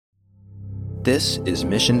This is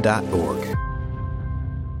Mission.org.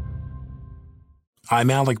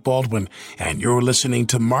 I'm Alec Baldwin, and you're listening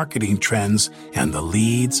to Marketing Trends and the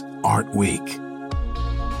Leads Aren't Weak.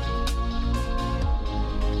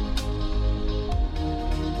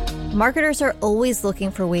 Marketers are always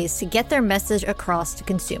looking for ways to get their message across to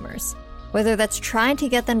consumers. Whether that's trying to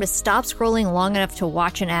get them to stop scrolling long enough to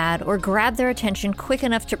watch an ad or grab their attention quick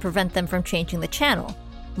enough to prevent them from changing the channel,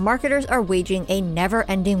 marketers are waging a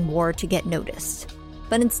never-ending war to get noticed.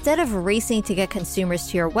 But instead of racing to get consumers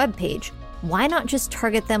to your webpage, why not just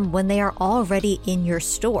target them when they are already in your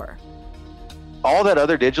store? All that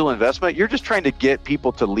other digital investment, you're just trying to get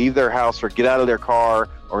people to leave their house or get out of their car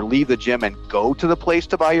or leave the gym and go to the place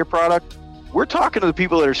to buy your product. We're talking to the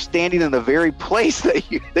people that are standing in the very place that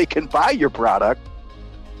they can buy your product.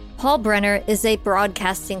 Paul Brenner is a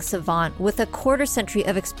broadcasting savant with a quarter-century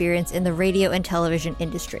of experience in the radio and television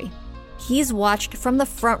industry. He's watched from the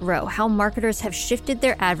front row how marketers have shifted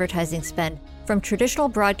their advertising spend from traditional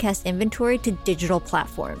broadcast inventory to digital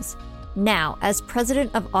platforms. Now, as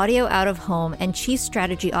president of Audio Out of Home and chief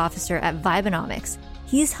strategy officer at Vibenomics,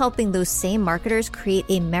 he's helping those same marketers create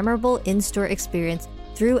a memorable in-store experience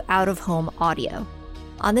through out-of-home audio.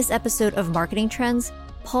 On this episode of Marketing Trends,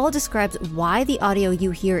 Paul describes why the audio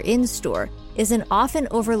you hear in-store is an often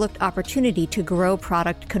overlooked opportunity to grow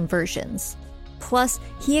product conversions. Plus,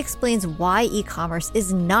 he explains why e-commerce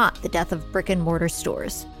is not the death of brick-and-mortar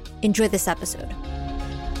stores. Enjoy this episode.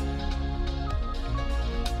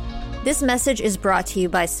 This message is brought to you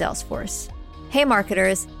by Salesforce. Hey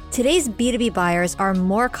marketers, today's B2B buyers are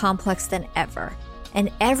more complex than ever,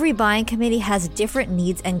 and every buying committee has different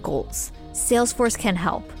needs and goals. Salesforce can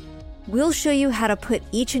help. We'll show you how to put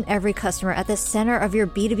each and every customer at the center of your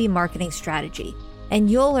B2B marketing strategy, and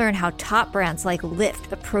you'll learn how top brands like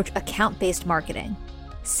Lyft approach account-based marketing.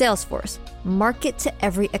 Salesforce, market to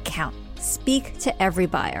every account. Speak to every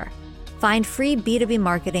buyer. Find free B2B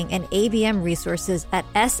marketing and ABM resources at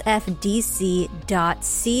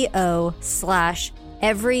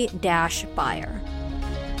sfdc.co/every-buyer.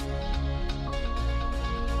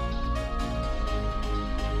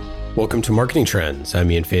 Welcome to Marketing Trends. I'm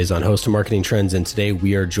Ian Faison, host of Marketing Trends, and today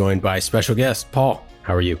we are joined by special guest, Paul.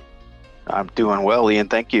 How are you? I'm doing well, Ian.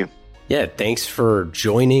 Thank you. Yeah, thanks for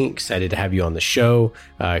joining. Excited to have you on the show.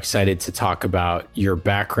 Excited to talk about your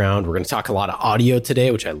background. We're going to talk a lot of audio today,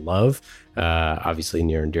 which I love. Obviously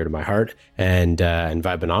near and dear to my heart. And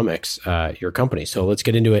Vibenomics, your company. So let's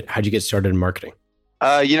get into it. How'd you get started in marketing?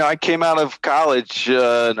 I came out of college in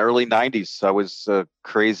the early 90s. I was a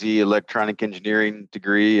crazy electronic engineering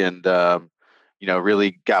degree and,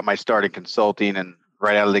 really got my start in consulting and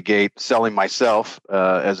right out of the gate selling myself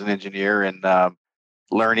as an engineer and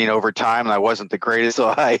learning over time. And I wasn't the greatest.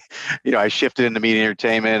 So I shifted into media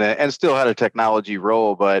entertainment and still had a technology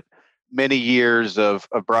role, but many years of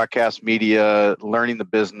broadcast media, learning the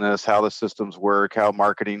business, how the systems work, how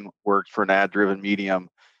marketing works for an ad-driven medium.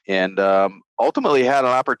 And ultimately had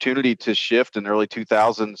an opportunity to shift in the early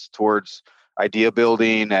 2000s towards idea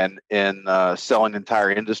building and selling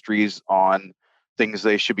entire industries on things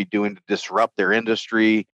they should be doing to disrupt their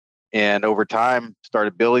industry. And over time,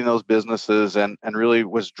 started building those businesses and really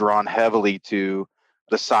was drawn heavily to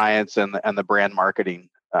the science and the brand marketing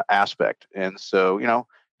aspect. And so,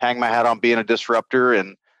 hang my hat on being a disruptor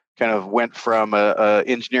and kind of went from a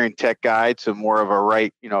engineering tech guy to more of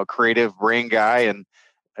a creative brain guy. And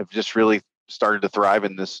I've just really started to thrive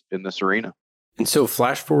in this arena. And so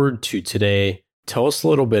flash forward to today, tell us a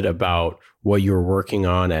little bit about what you're working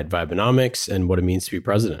on at Vibenomics and what it means to be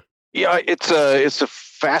president. Yeah, it's a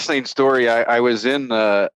fascinating story. I was in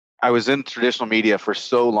traditional media for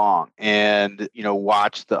so long and,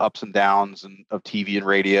 watched the ups and downs of TV and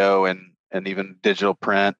radio and even digital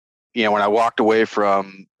print. When I walked away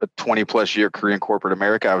from a 20 plus year career in corporate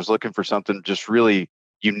America, I was looking for something just really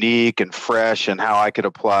unique and fresh and how I could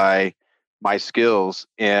apply my skills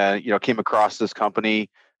and, came across this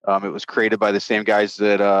company. It was created by the same guys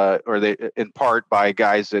in part by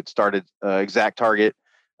guys that started ExactTarget,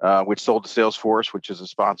 which sold to Salesforce, which is a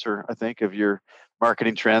sponsor, I think, of your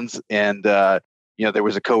Marketing Trends. And, there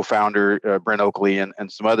was a co-founder, Brent Oakley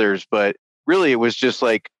and some others, but really it was just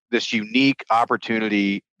like this unique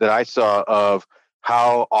opportunity that I saw of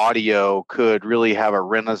how audio could really have a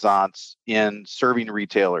renaissance in serving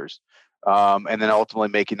retailers, and then ultimately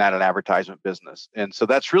making that an advertisement business. And so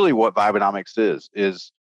that's really what Vibenomics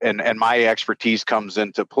is, and my expertise comes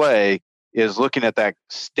into play is looking at that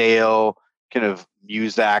stale kind of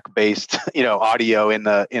Muzak-based, audio in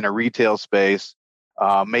a retail space,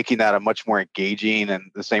 making that a much more engaging and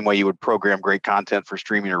the same way you would program great content for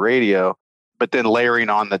streaming or radio, but then layering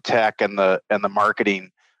on the tech and the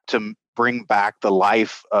marketing to bring back the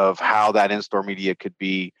life of how that in-store media could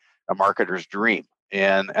be a marketer's dream.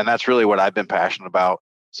 And that's really what I've been passionate about.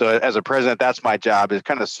 So as a president, that's my job, is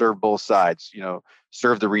kind of serve both sides,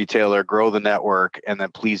 serve the retailer, grow the network, and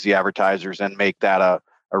then please the advertisers and make that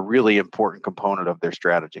a really important component of their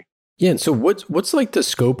strategy. Yeah. And so what's like the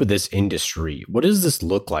scope of this industry? What does this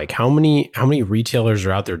look like? How many retailers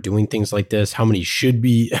are out there doing things like this? How many should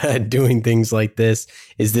be doing things like this?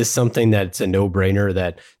 Is this something that's a no-brainer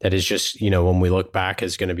that is just, when we look back,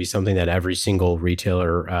 is going to be something that every single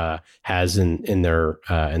retailer has in their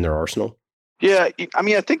arsenal? Yeah, I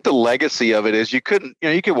mean, I think the legacy of it is you could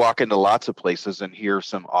walk into lots of places and hear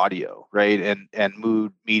some audio, right? And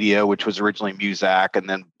Mood Media, which was originally Muzak and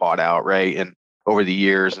then bought out, right? And over the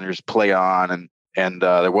years, and there's Play On, and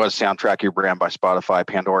there was Soundtrack Your Brand by Spotify,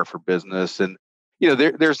 Pandora for Business, and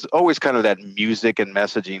there's always kind of that music and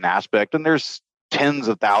messaging aspect, and there's tens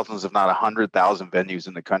of thousands, if not 100,000 venues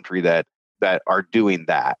in the country that are doing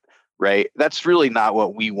that, right? That's really not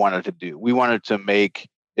what we wanted to do. We wanted to make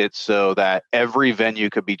it so that every venue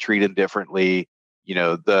could be treated differently.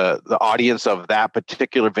 The audience of that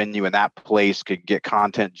particular venue in that place could get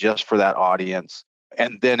content just for that audience,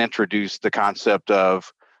 and then introduce the concept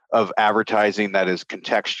of advertising that is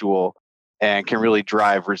contextual and can really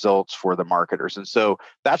drive results for the marketers. And so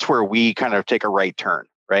that's where we kind of take a right turn,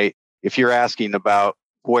 right? If you're asking about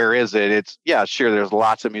where is it, it's, yeah, sure, there's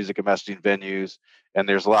lots of music and messaging venues, and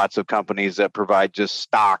there's lots of companies that provide just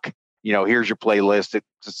stock, here's your playlist, it's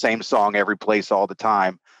the same song every place all the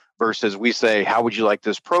time, versus we say, how would you like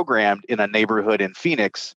this programmed in a neighborhood in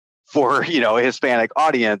Phoenix for, a Hispanic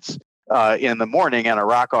audience in the morning and a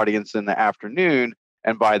rock audience in the afternoon?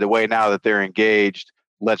 And by the way, now that they're engaged,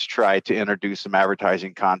 let's try to introduce some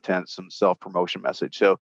advertising content, some self-promotion message.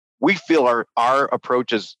 So we feel our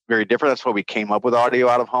approach is very different. That's why we came up with audio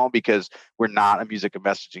out of home, because we're not a music and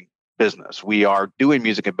messaging business. We are doing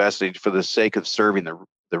music and messaging for the sake of serving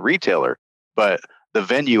the retailer, but the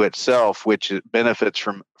venue itself, which benefits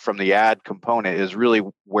from the ad component, is really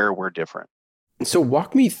where we're different. So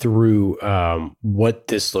walk me through what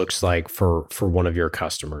this looks like for one of your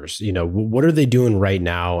customers. What are they doing right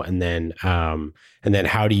now, and then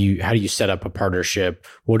how do you set up a partnership?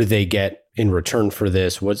 What do they get in return for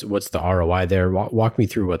this? What's the ROI there? Walk me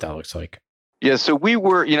through what that looks like. Yeah, so we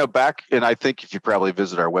were back, and I think if you probably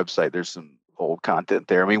visit our website, there's some old content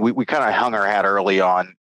there. I mean, we kind of hung our hat early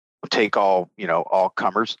on, take all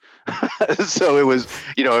comers. So it was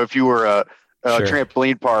if you were a Sure.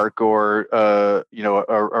 trampoline park or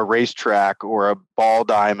a racetrack or a ball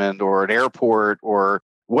diamond or an airport or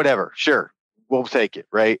whatever, sure, we'll take it,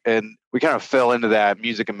 right? And we kind of fell into that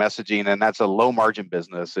music and messaging, and that's a low margin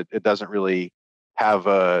business. It doesn't really have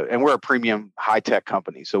and we're a premium high tech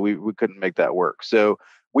company, so we couldn't make that work. So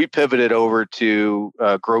we pivoted over to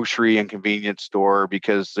a grocery and convenience store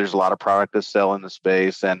because there's a lot of product to sell in the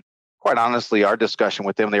space. And quite honestly, our discussion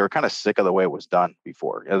with them, they were kind of sick of the way it was done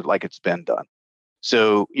before, like it's been done.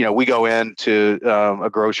 So, we go into a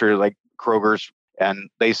grocery like Kroger's, and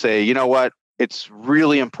they say, you know what? It's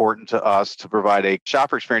really important to us to provide a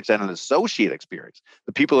shopper experience and an associate experience.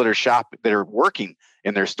 The people that are working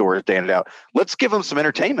in their stores day in and out, let's give them some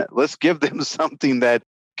entertainment. Let's give them something that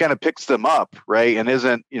kind of picks them up, right? And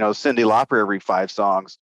isn't, Cyndi Lauper every 5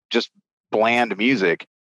 songs, just bland music.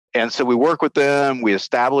 And so we work with them, we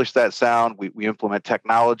establish that sound, we implement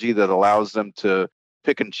technology that allows them to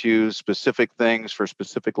pick and choose specific things for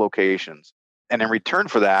specific locations. And in return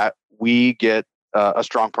for that, we get a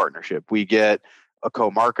strong partnership. We get a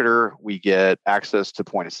co-marketer, we get access to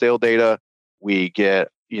point of sale data, we get,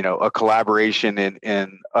 a collaboration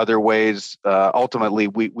in other ways. Ultimately,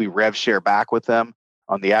 we rev share back with them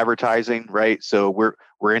on the advertising, right? So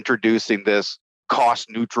we're introducing this cost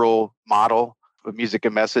neutral model of music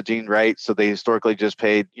and messaging, right? So they historically just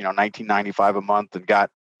paid, $19.95 a month and got,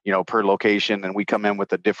 per location, and we come in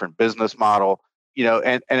with a different business model,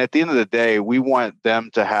 and at the end of the day, we want them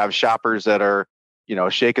to have shoppers that are,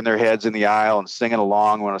 shaking their heads in the aisle and singing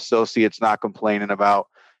along when associates not complaining about,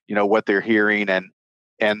 what they're hearing.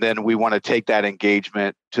 And then we want to take that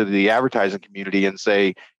engagement to the advertising community and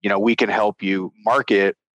say, we can help you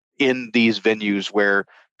market in these venues where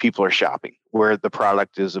people are shopping, where the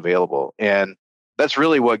product is available. And that's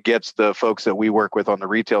really what gets the folks that we work with on the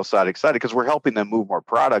retail side excited, because we're helping them move more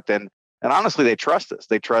product. And honestly, they trust us.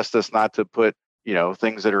 They trust us not to put,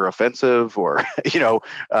 things that are offensive or,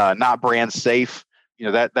 not brand safe.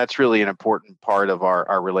 That's really an important part of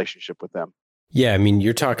our relationship with them. Yeah, I mean,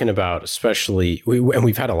 you're talking about especially, and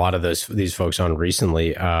we've had a lot of these folks on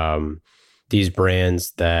recently, these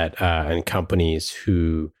brands that and companies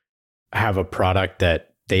who have a product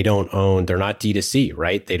that they're not D2C,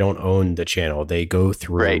 right? They don't own the channel. They go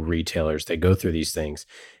through retailers, they go through these things.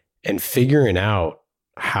 And figuring out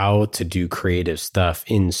how to do creative stuff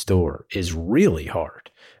in store is really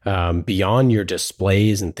hard. Beyond your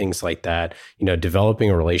displays and things like that, developing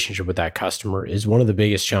a relationship with that customer is one of the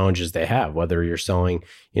biggest challenges they have, whether you're selling,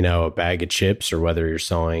 a bag of chips or whether you're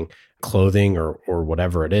selling clothing or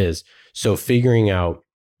whatever it is. So figuring out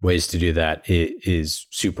ways to do that is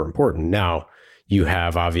super important. Now, you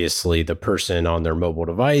have obviously the person on their mobile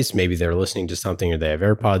device. Maybe they're listening to something or they have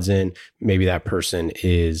AirPods in. Maybe that person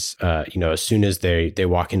is, as soon as they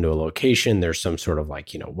walk into a location, there's some sort of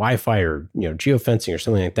Wi-Fi or, geofencing or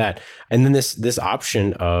something like that. And then this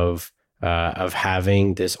option of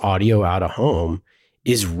having this audio out of home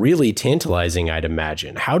is really tantalizing, I'd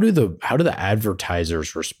imagine. How do the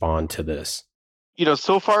advertisers respond to this?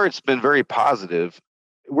 So far it's been very positive.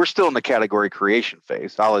 We're still in the category creation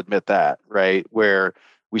phase. I'll admit that, right? Where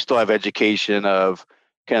we still have education of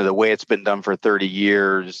kind of the way it's been done for 30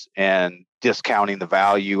 years and discounting the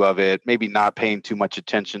value of it, maybe not paying too much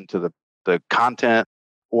attention to the content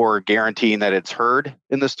or guaranteeing that it's heard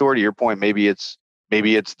in the store. To your point, maybe it's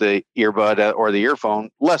the earbud or the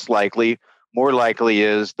earphone. Less likely. More likely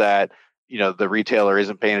is that the retailer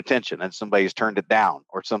isn't paying attention and somebody's turned it down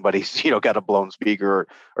or somebody's, got a blown speaker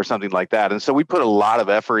or something like that. And so we put a lot of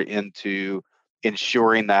effort into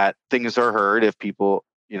ensuring that things are heard if people,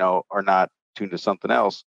 are not tuned to something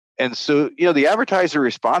else. And so, the advertiser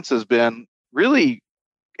response has gone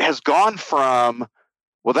from,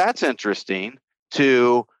 well, that's interesting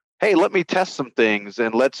to, hey, let me test some things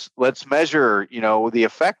and let's measure, the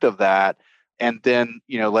effect of that. And then,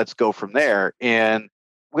 let's go from there. And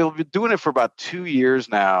we've been doing it for about 2 years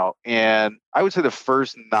now, and I would say the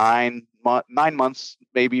first 9 months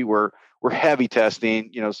maybe we're heavy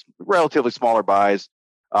testing. Relatively smaller buys,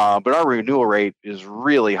 but our renewal rate is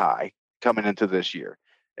really high coming into this year,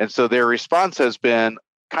 and so their response has been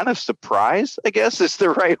kind of surprise, I guess is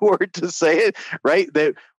the right word to say it. Right,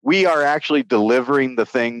 that we are actually delivering the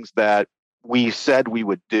things that we said we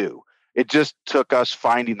would do. It just took us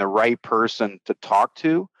finding the right person to talk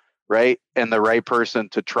to. Right. And the right person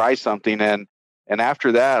to try something. And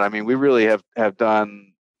after that, I mean, we really have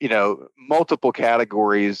done, multiple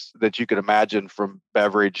categories that you could imagine, from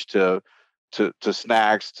beverage to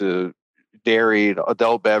snacks to dairy,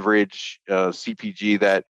 adult beverage, CPG,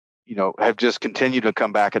 that, have just continued to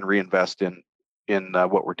come back and reinvest in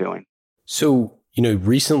what we're doing. So,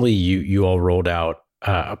 recently you all rolled out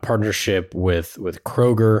a partnership with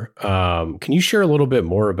Kroger. Can you share a little bit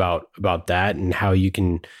more about that and how you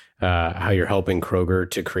can how you're helping Kroger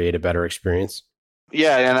to create a better experience?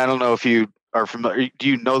 Yeah, and I don't know if you are familiar. Do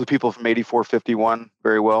you know the people from 84.51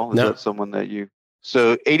 very well? Is that someone that you?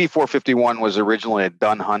 So 84.51 was originally a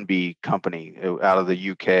dunnhumby company out of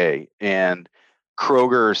the UK, and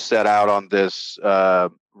Kroger set out on this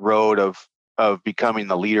road of becoming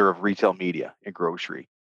the leader of retail media in grocery.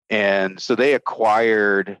 And so they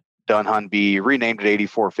acquired dunnhumby, renamed it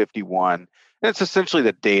 84.51, and it's essentially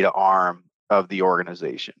the data arm of the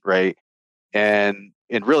organization, right? And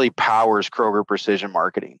it really powers Kroger Precision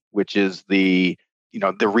Marketing, which is the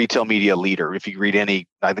retail media leader. If you read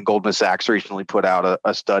I think Goldman Sachs recently put out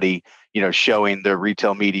a study, showing the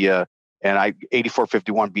retail media, and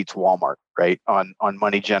 84.51 beats Walmart, right? On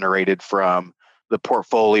money generated from the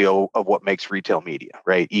portfolio of what makes retail media,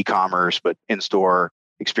 right? E-commerce, but in-store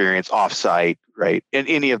experience, off-site, right? And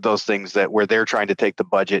any of those things where they're trying to take the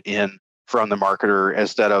budget in from the marketer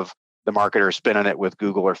instead of the marketer spinning it with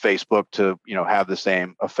Google or Facebook to, have the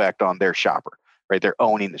same effect on their shopper, right? They're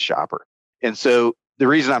owning the shopper. And so the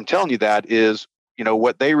reason I'm telling you that is,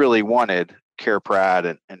 what they really wanted, Care Pratt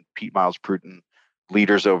and Pete Miles Prudent,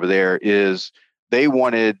 leaders over there, is they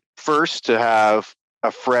wanted first to have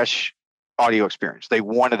a fresh audio experience. They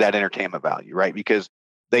wanted that entertainment value, right? Because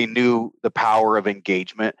they knew the power of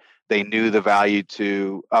engagement. They knew the value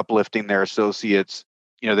to uplifting their associates.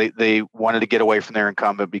 They wanted to get away from their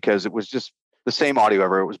incumbent because it was just the same audio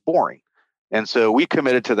ever. It was boring. And so we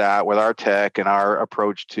committed to that with our tech and our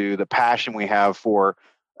approach to the passion we have for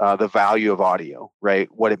the value of audio, right?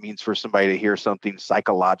 What it means for somebody to hear something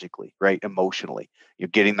psychologically, right? Emotionally, you're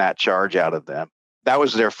getting that charge out of them. That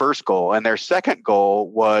was their first goal. And their second goal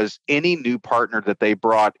was any new partner that they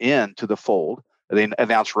brought in to the fold. They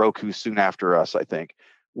announced Roku soon after us, I think,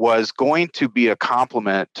 was going to be a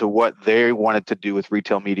complement to what they wanted to do with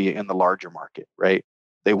retail media in the larger market, right?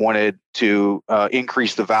 They wanted to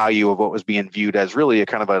increase the value of what was being viewed as really a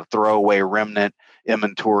kind of a throwaway remnant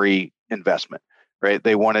inventory investment, right?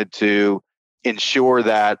 They wanted to ensure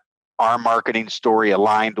that our marketing story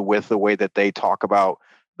aligned with the way that they talk about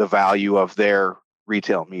the value of their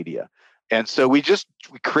retail media. And so we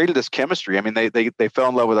created this chemistry. I mean, they fell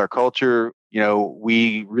in love with our culture.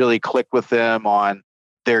 We really clicked with them on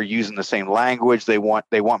they're using the same language. They want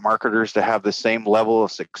marketers to have the same level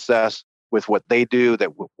of success with what they do,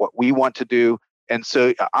 what we want to do. And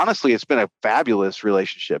so honestly, it's been a fabulous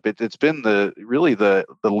relationship. It's been the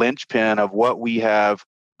linchpin of what we have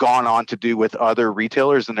gone on to do with other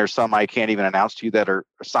retailers. And there's some I can't even announce to you that are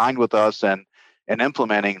signed with us and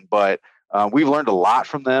implementing, but we've learned a lot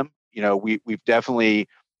from them. We've definitely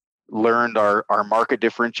learned our market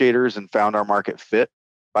differentiators and found our market fit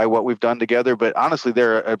by what we've done together. But honestly,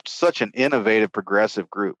 they're such an innovative, progressive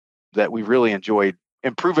group that we've really enjoyed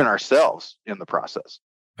improving ourselves in the process.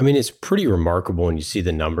 I mean, it's pretty remarkable when you see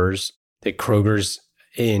the numbers that Kroger's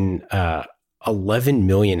in 11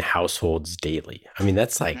 million households daily. I mean,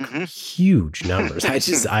 that's like huge numbers.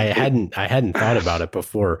 I hadn't thought about it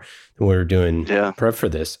before when we were doing prep for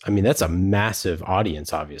this. I mean, that's a massive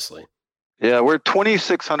audience, obviously. Yeah, we're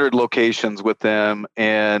 2,600 locations with them.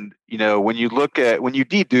 And, when you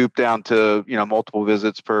dedupe down to, multiple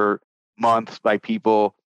visits per month by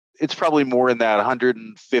people, it's probably more in that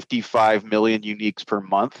 155 million uniques per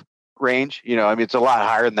month range. It's a lot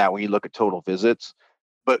higher than that when you look at total visits.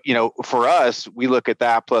 But, for us, we look at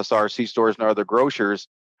that plus our C-stores and our other grocers.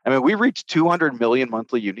 I mean, we reach 200 million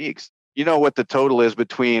monthly uniques. You know what the total is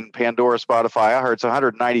between Pandora, Spotify, iHeart? It's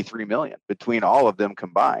 193 million between all of them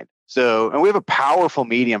combined. So, and we have a powerful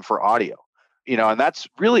medium for audio, and that's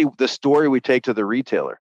really the story we take to the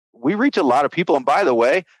retailer. We reach a lot of people. And by the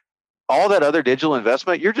way, all that other digital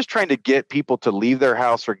investment, you're just trying to get people to leave their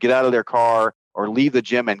house or get out of their car or leave the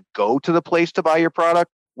gym and go to the place to buy your product.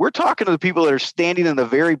 We're talking to the people that are standing in the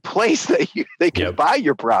very place that they can buy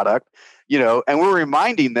your product, and we're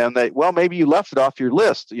reminding them that, well, maybe you left it off your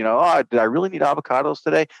list. Did I really need avocados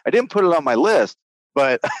today? I didn't put it on my list,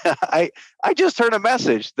 but I just heard a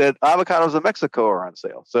message that avocados in Mexico are on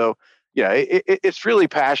sale. So, it's really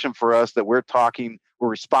passion for us that we're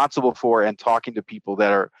responsible for and talking to people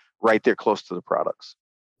that are right there close to the products.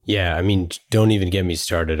 Yeah. I mean, don't even get me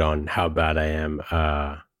started on how bad I am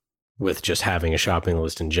with just having a shopping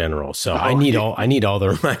list in general. So I need all the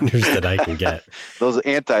reminders that I can get. Those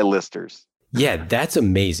anti-listers. Yeah, that's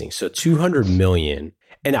amazing. So 200 million.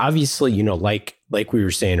 And obviously, like we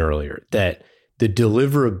were saying earlier, that the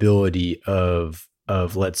deliverability of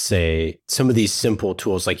let's say some of these simple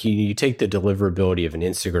tools, like you take the deliverability of an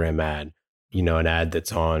Instagram ad, an ad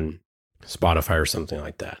that's on Spotify or something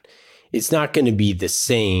like that. It's not going to be the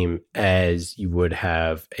same as you would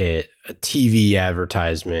have a TV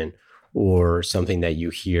advertisement or something that you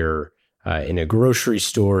hear in a grocery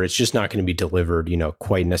store. It's just not going to be delivered,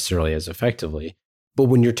 quite necessarily as effectively. But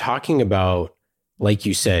when you're talking about, like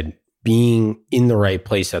you said, being in the right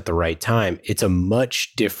place at the right time, it's a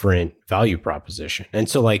much different value proposition. And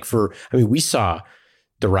so we saw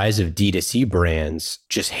the rise of D2C brands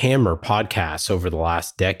just hammer podcasts over the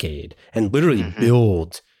last decade and literally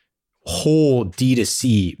build whole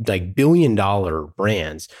D2C, like $1 billion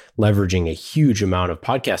brands leveraging a huge amount of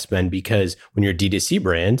podcast spend, because when you're a D2C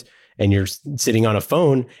brand and you're sitting on a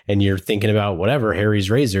phone and you're thinking about whatever, Harry's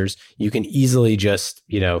razors, you can easily just,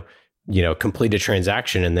 complete a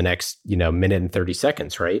transaction in the next, minute and 30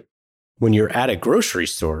 seconds, right? When you're at a grocery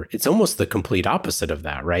store, it's almost the complete opposite of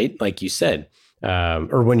that, right? Like you said,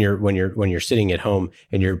 or when you're sitting at home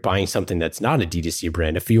and you're buying something that's not a D2C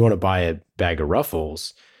brand, if you want to buy a bag of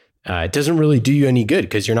Ruffles, it doesn't really do you any good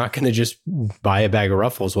because you're not going to just buy a bag of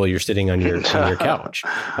Ruffles while you're sitting on your couch.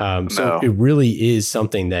 So it really is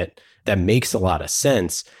something that makes a lot of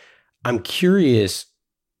sense. I'm curious,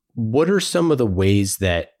 what are some of the ways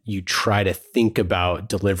that you try to think about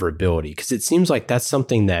deliverability? Because it seems like that's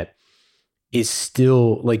something that is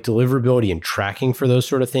still like deliverability and tracking for those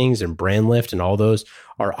sort of things and brand lift and all those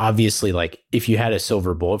are obviously like, if you had a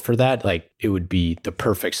silver bullet for that, like it would be the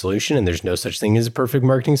perfect solution. And there's no such thing as a perfect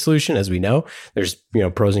marketing solution. As we know, there's,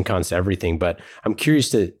 pros and cons to everything, but I'm curious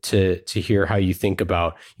to hear how you think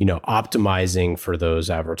about, optimizing for those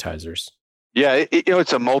advertisers. Yeah.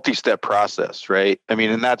 It's a multi-step process, right? I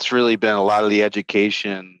mean, and that's really been a lot of the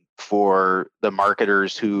education for the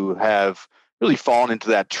marketers who have really fallen into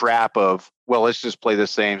that trap of, well, let's just play the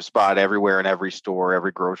same spot everywhere in every store,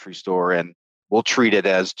 every grocery store, and we'll treat it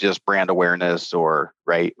as just brand awareness or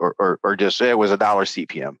just it was $1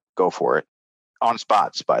 CPM, go for it. On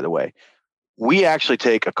spots, by the way. We actually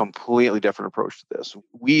take a completely different approach to this.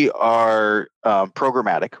 We are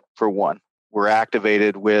programmatic, for one. We're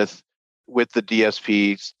activated with the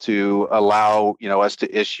DSPs to allow us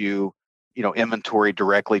to issue inventory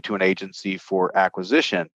directly to an agency for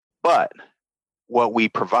acquisition. But what we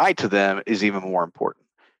provide to them is even more important.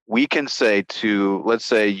 we can say to, let's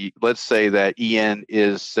say that Ian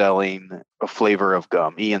is selling a flavor of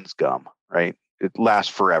gum, Ian's gum, right? It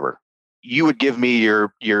lasts forever. You would give me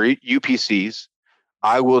your UPCs.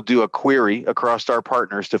 I will do a query across our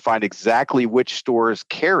partners to find exactly which stores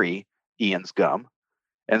carry Ian's gum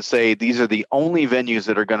and say, these are the only venues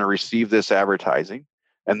that are going to receive this advertising.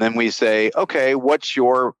 And then we say, okay, what are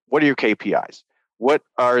your KPIs? What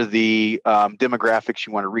are the demographics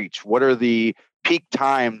you want to reach? What are the peak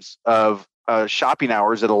times of shopping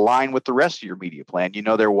hours that align with the rest of your media plan?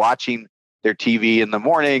 They're watching their TV in the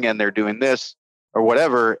morning and they're doing this or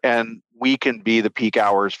whatever, and we can be the peak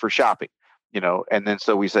hours for shopping, and then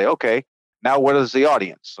so we say, okay, now what is the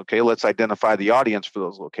audience? Okay, let's identify the audience for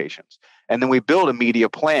those locations. And then we build a media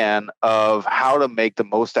plan of how to make the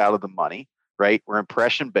most out of the money, right? We're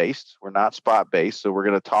impression based, we're not spot based. So we're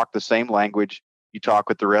going to talk the same language you talk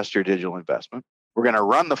with the rest of your digital investment. We're going to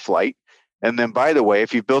run the flight. And then, by the way,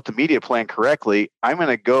 if you've built the media plan correctly, I'm going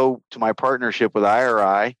to go to my partnership with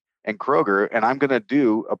IRI and Kroger, and I'm going to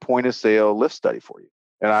do a point of sale lift study for you.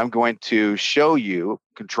 And I'm going to show you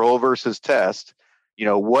control versus test,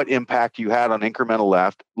 what impact you had on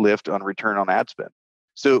incremental lift on return on ad spend.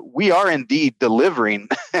 So we are indeed delivering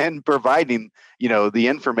and providing, the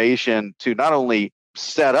information to not only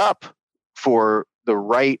set up for the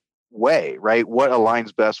right way, right? What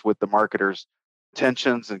aligns best with the marketer's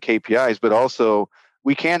intentions and KPIs, but also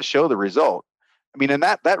we can show the result. I mean, and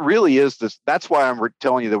that really is this. That's why I'm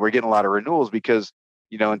telling you that we're getting a lot of renewals, because,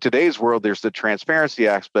 in today's world, there's the transparency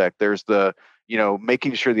aspect. There's the,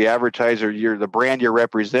 making sure the advertiser, the brand you're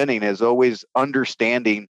representing is always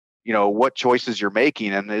understanding, what choices you're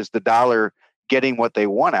making, and is the dollar getting what they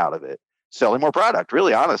want out of it? Selling more product,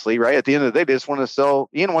 really, honestly, right? At the end of the day, they just want to sell.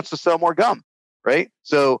 Ian wants to sell more gum, right?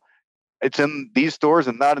 So it's in these stores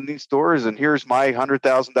and not in these stores. And here's my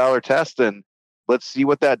 $100,000 test, and let's see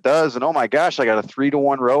what that does. And oh my gosh, I got a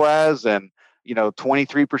 3-to-1 ROAS and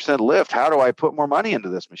 23% lift. How do I put more money into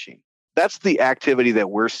this machine? That's the activity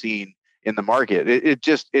that we're seeing in the market.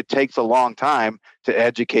 It takes a long time to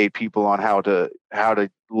educate people on how to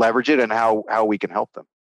leverage it and how we can help them.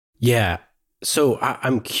 Yeah. So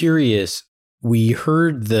I'm curious. We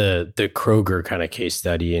heard the Kroger kind of case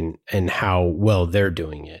study and how well they're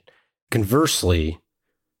doing it. Conversely,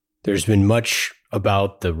 there's been much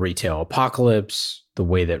about the retail apocalypse, the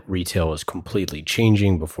way that retail is completely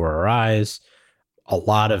changing before our eyes. A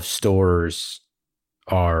lot of stores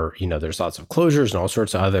are, there's lots of closures and all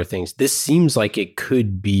sorts of other things. This seems like it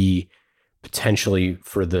could be potentially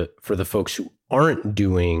for the folks who aren't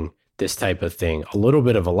doing this type of thing, a little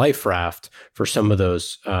bit of a life raft for some of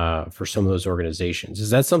those organizations. Is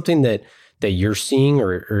that something that you're seeing,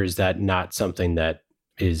 or is that not something that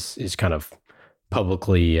is kind of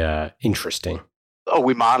publicly interesting? Oh,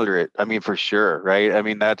 we monitor it. I mean, for sure, right? I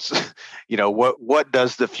mean, that's, what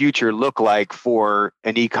does the future look like for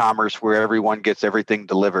an e-commerce where everyone gets everything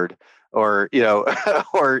delivered, or,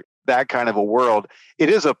 or that kind of a world? It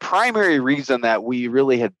is a primary reason that we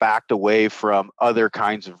really had backed away from other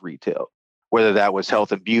kinds of retail, whether that was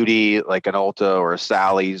health and beauty, like an Ulta or a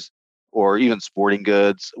Sally's, or even sporting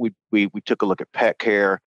goods. We took a look at pet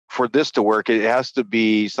care. For this to work, it has to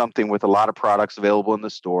be something with a lot of products available in the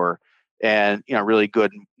store and, really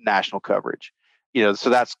good national coverage. So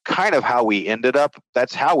that's kind of how we ended up.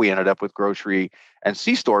 That's how we ended up with grocery and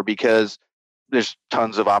C-store, because there's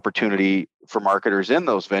tons of opportunity for marketers in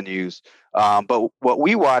those venues. But what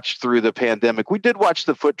we watched through the pandemic, we did watch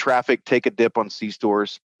the foot traffic take a dip on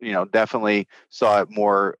C-stores. Definitely saw it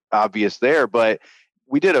more obvious there. But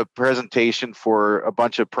we did a presentation for a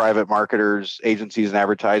bunch of private marketers, agencies, and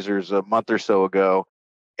advertisers a month or so ago.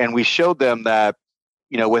 And we showed them that,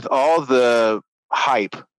 with all the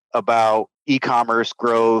hype about e-commerce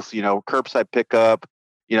growth, curbside pickup,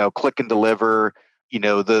 click and deliver,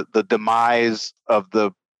 the demise of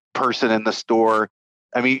the person in the store.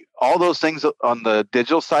 I mean, all those things on the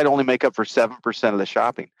digital side only make up for 7% of the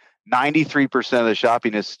shopping. 93% of the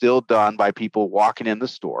shopping is still done by people walking in the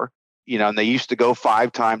store. And they used to go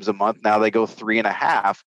 5 times a month. Now they go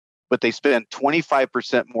 3.5, but they spend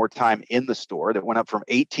 25% more time in the store. That went up from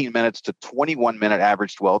 18 minutes to 21-minute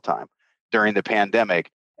average dwell time during the pandemic.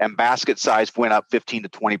 And basket size went up 15 to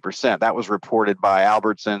 20%. That was reported by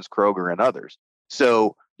Albertsons, Kroger, and others.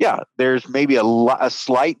 So yeah, there's maybe a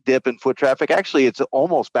slight dip in foot traffic. Actually, it's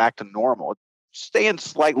almost back to normal, staying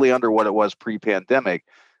slightly under what it was pre-pandemic.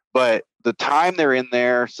 But the time they're in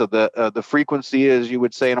there, so the frequency, as you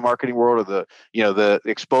would say in a marketing world, or the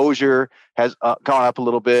exposure has gone up a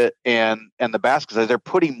little bit, and the basket size, they're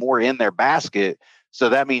putting more in their basket, so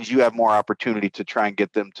that means you have more opportunity to try and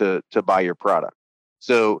get them to buy your product.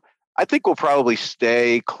 So I think we'll probably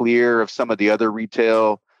stay clear of some of the other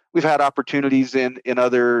retail. We've had opportunities in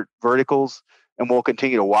other verticals, and we'll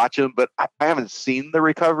continue to watch them, but I haven't seen the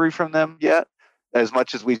recovery from them yet as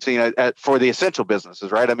much as we've seen for the essential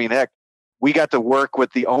businesses, right? I mean, heck, we got to work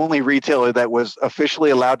with the only retailer that was officially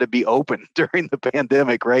allowed to be open during the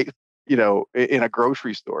pandemic, right? In a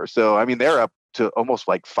grocery store. So, I mean, they're up to almost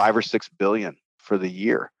like 5 or 6 billion for the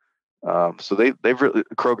year. So they've really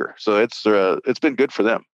Kroger. So it's been good for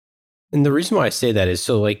them. And the reason why I say that is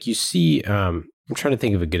so like you see, I'm trying to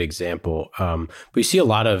think of a good example. But you see a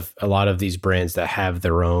lot of these brands that have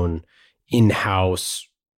their own in-house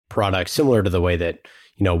products, similar to the way that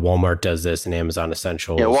Walmart does this and Amazon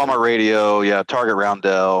Essentials. Yeah, Walmart Radio. Yeah, Target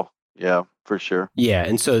Roundel. Yeah, for sure. Yeah,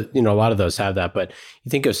 and so a lot of those have that. But you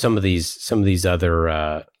think of some of these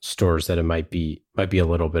other stores that it might be a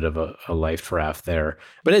little bit of a life raft there.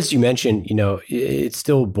 But as you mentioned, it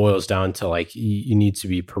still boils down to like you need to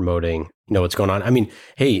be promoting what's going on. I mean,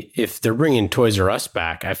 hey, if they're bringing Toys R Us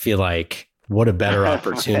back, I feel like what a better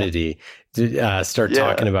opportunity to start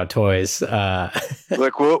talking about toys.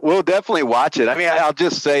 Look, we'll definitely watch it. I mean, I'll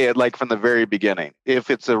just say it like from the very beginning. If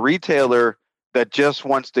it's a retailer that just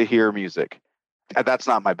wants to hear music, that's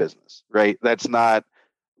not my business, right? That's not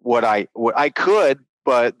what I could,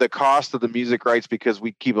 but the cost of the music rights, because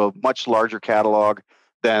we keep a much larger catalog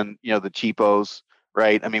than the cheapos,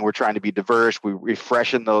 right? I mean, we're trying to be diverse. We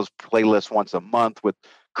refreshen those playlists once a month with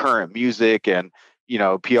current music, and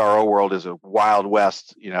PRO world is a wild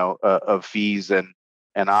west, of fees and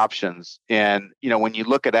options. And when you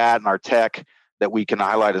look at that and our tech that we can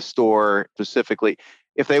highlight a store specifically,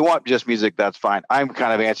 if they want just music, that's fine. I'm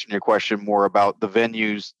kind of answering your question more about the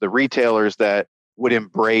venues, the retailers that would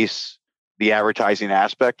embrace the advertising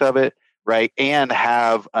aspect of it, right? And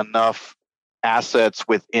have enough assets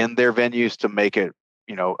within their venues to make it,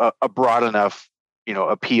 a broad enough,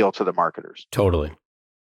 appeal to the marketers. Totally.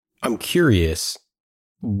 I'm curious,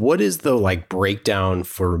 what is the like breakdown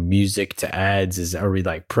for music to ads? Are we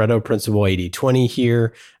like Pareto principle 80-20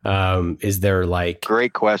 here? Is there like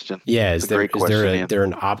great question? Yeah, is there an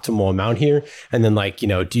optimal amount here? And then like,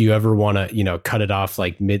 do you ever want to, cut it off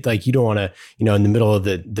like mid, like you don't want to, in the middle of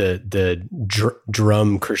the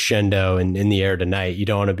drum crescendo and in the air tonight, you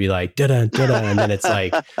don't want to be like da-da, da-da, and then it's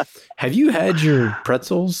like, have you had your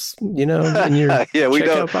pretzels, in your we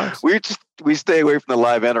don't. checkout box? We stay away from the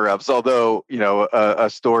live interrupts, although,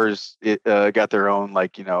 stores got their own,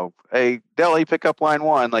 like, hey, deli, pick up line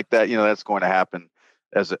 1, like that, that's going to happen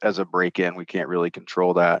as a break-in. We can't really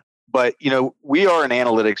control that. But, we are an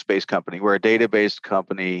analytics-based company. We're a database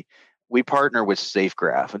company. We partner with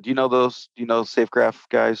SafeGraph. And do you know SafeGraph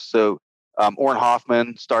guys? So Orrin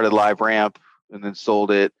Hoffman started LiveRamp and then sold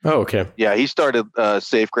it. Oh, okay. Yeah, he started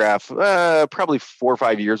SafeGraph probably 4 or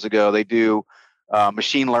 5 years ago. They do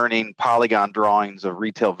machine learning polygon drawings of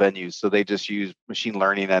retail venues. So they just use machine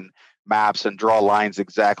learning and maps and draw lines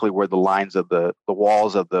exactly where the lines of the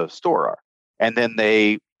walls of the store are. And then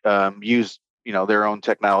they use, their own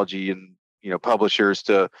technology and, publishers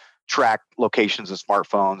to track locations of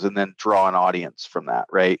smartphones and then draw an audience from that,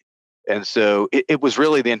 right? And so it was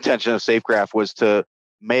really the intention of SafeGraph was to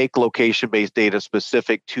make location-based data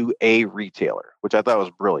specific to a retailer, which I thought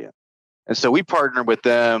was brilliant. And so we partnered with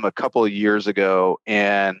them a couple of years ago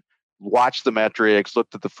and watched the metrics,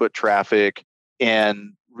 looked at the foot traffic,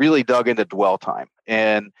 and really dug into dwell time.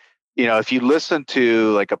 And, if you listen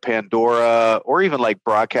to like a Pandora or even like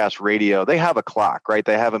broadcast radio, they have a clock, right?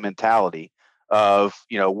 They have a mentality of,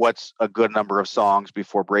 what's a good number of songs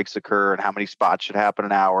before breaks occur and how many spots should happen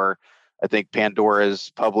an hour. I think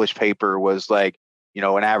Pandora's published paper was like,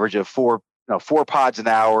 an average of 4 pods an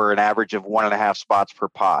hour, an average of 1.5 spots per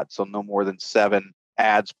pod. So no more than 7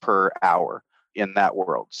 ads per hour in that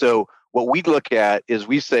world. So what we look at is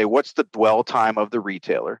we say, what's the dwell time of the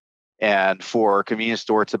retailer? And for a convenience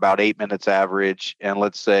store, it's about 8 minutes average. And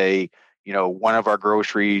let's say, one of our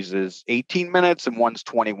groceries is 18 minutes and one's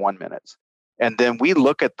 21 minutes. And then we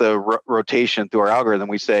look at the rotation through our algorithm.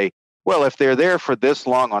 We say, well, if they're there for this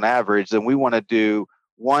long on average, then we want to do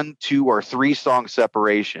 1, 2, or 3 song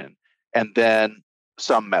separation and then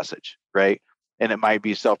some message, right? And it might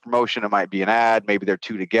be self-promotion, it might be an ad, maybe they're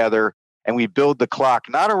 2 together. And we build the clock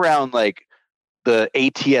not around like the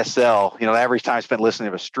ATSL, the average time spent listening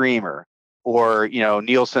to a streamer, or,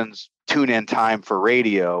 Nielsen's tune-in time for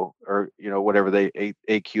radio, or, whatever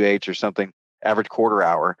AQH or something, average quarter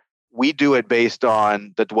hour. We do it based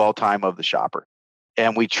on the dwell time of the shopper.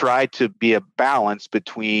 And we try to be a balance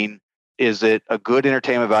between, is it a good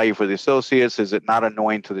entertainment value for the associates? Is it not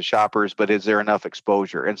annoying to the shoppers, but is there enough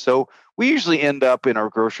exposure? And so we usually end up in our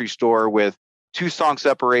grocery store with 2-song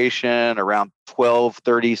separation, around 12,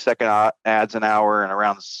 30-second ads an hour, and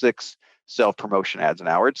around 6 self-promotion ads an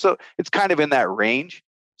hour. So it's kind of in that range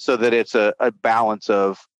so that it's a balance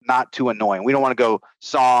of not too annoying. We don't want to go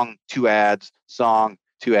song, 2 ads, song,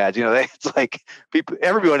 2 ads. It's like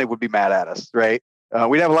everyone would be mad at us, right?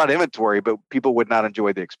 We'd have a lot of inventory, but people would not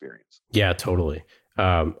enjoy the experience. Yeah, totally.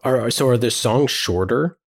 Are the songs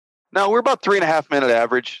shorter? No, we're about 3.5 minute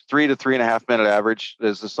average. 3 to 3.5 minute average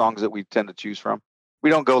is the songs that we tend to choose from. We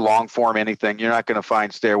don't go long form anything. You're not going to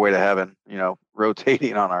find "Stairway to Heaven,"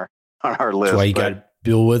 rotating on our list. That's why you got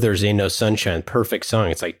Bill Withers' "Ain't No Sunshine," perfect song.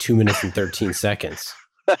 It's like 2 minutes and 13 seconds.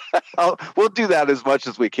 We'll do that as much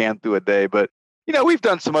as we can through a day, but we've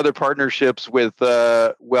done some other partnerships with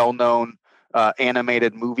well-known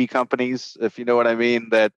animated movie companies, if you know what I mean.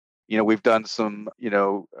 That we've done some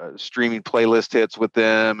streaming playlist hits with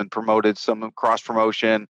them and promoted some cross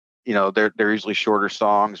promotion. They're usually shorter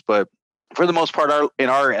songs, but for the most part, in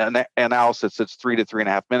our analysis, it's 3 to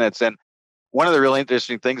 3.5 minutes. And one of the really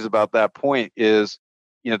interesting things about that point is,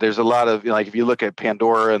 there's a lot of, like, if you look at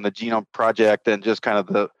Pandora and the Genome Project and just kind of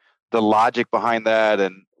the logic behind that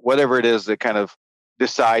and whatever it is that kind of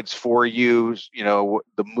decides for you,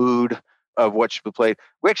 the mood of what should be played.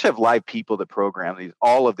 We actually have live people that program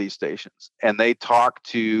all of these stations, and they talk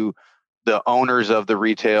to the owners of the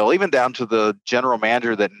retail, even down to the general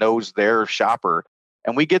manager that knows their shopper,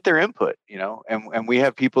 and we get their input, and we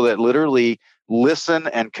have people that literally listen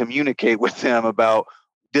and communicate with them about,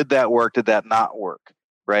 did that work? Did that not work?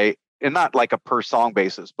 Right. And not like a per song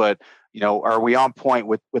basis, but, are we on point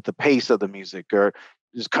with the pace of the music, or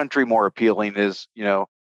is country more appealing? Is,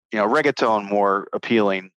 reggaeton more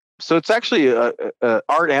appealing? So it's actually a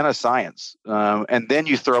art and a science. And then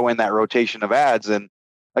you throw in that rotation of ads. And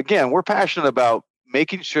again, we're passionate about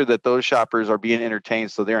making sure that those shoppers are being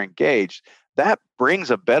entertained so they're engaged. That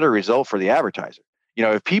brings a better result for the advertiser.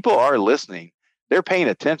 If people are listening, they're paying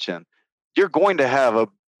attention, you're going to have a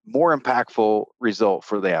more impactful result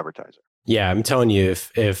for the advertiser. Yeah, I'm telling you,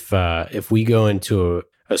 if we go into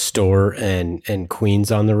a store and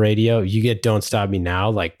Queen's on the radio, you get "Don't Stop Me Now,"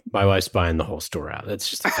 like my wife's buying the whole store out. That's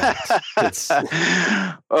just a fact.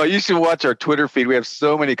 Oh, you should watch our Twitter feed. We have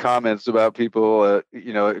so many comments about people.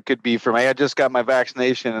 It could be from, "Hey, I just got my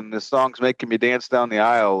vaccination and this song's making me dance down the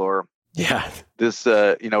aisle," or this,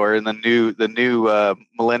 or in the new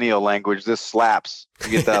millennial language, "This slaps."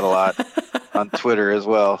 You get that a lot on Twitter as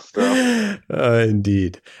well. So,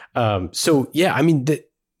 indeed. So yeah, I mean,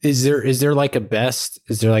 is there like a best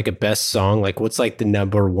song? Like, what's like the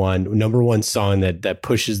number one song that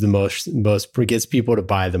pushes the most gets people to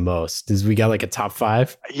buy the most? Does we got like a top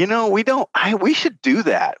 5? We don't. We should do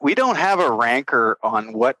that. We don't have a ranker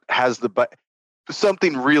on what has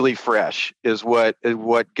something really fresh is what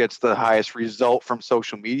gets the highest result from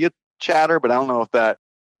social media chatter, but I don't know if that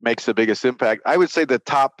makes the biggest impact. I would say the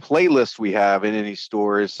top playlist we have in any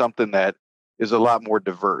store is something that is a lot more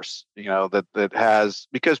diverse, that has,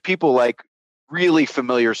 because people like really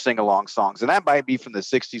familiar sing-along songs, and that might be from the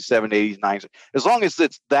 60s, 70s, 80s, 90s. As long as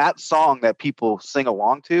it's that song that people sing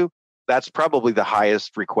along to, that's probably the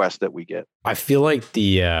highest request that we get. I feel like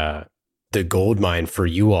the gold mine for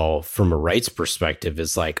you all from a rights perspective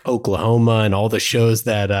is like Oklahoma and all the shows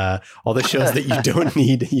that you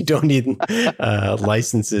don't need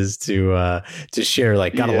licenses to share.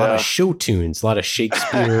 Like, got a lot of show tunes, a lot of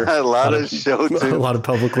Shakespeare, a lot of show tunes, a lot of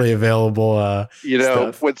publicly available.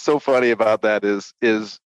 Stuff. What's so funny about that is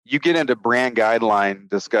you get into brand guideline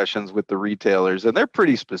discussions with the retailers, and they're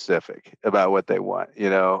pretty specific about what they want.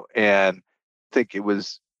 And I think it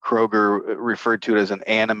was Kroger referred to it as an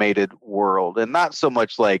animated world, and not so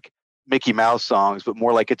much like Mickey Mouse songs, but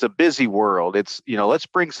more like it's a busy world. It's, let's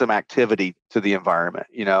bring some activity to the environment,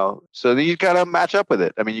 so then you got to match up with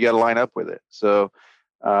it. I mean, you got to line up with it. So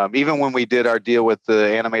even when we did our deal with the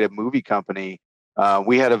animated movie company,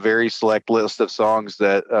 we had a very select list of songs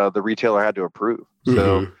that the retailer had to approve.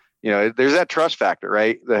 So, there's that trust factor,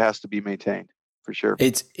 right, that has to be maintained. For sure.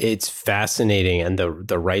 It's fascinating. And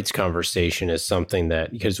the rights conversation is something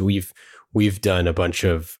that, because we've done a bunch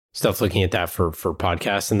of stuff looking at that for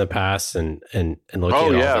podcasts in the past and looking at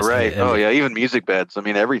all this. Right. Even music beds. I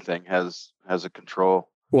mean, everything has a control.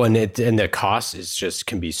 Well, and the cost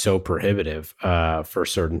can be so prohibitive for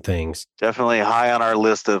certain things. Definitely high on our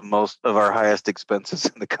list of most of our highest expenses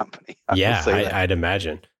in the company. I'd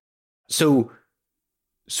imagine. So,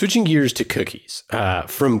 switching gears to cookies,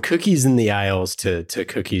 from cookies in the aisles to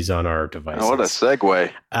cookies on our devices. Oh, what a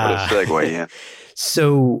segue. Ian.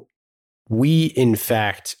 So we, in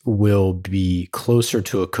fact, will be closer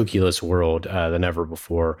to a cookieless world than ever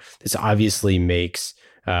before. This obviously makes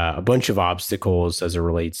a bunch of obstacles as it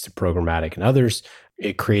relates to programmatic and others.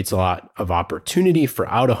 It creates a lot of opportunity for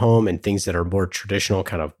out of home and things that are more traditional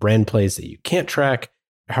kind of brand plays that you can't track.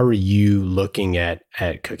 How are you looking at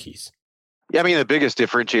cookies? Yeah, I mean, the biggest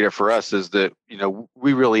differentiator for us is that,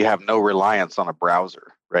 we really have no reliance on a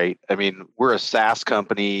browser, right? I mean, we're a SaaS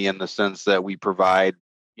company in the sense that we provide,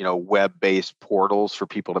 web-based portals for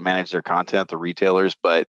people to manage their content, the retailers.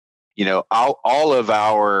 But, all of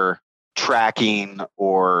our tracking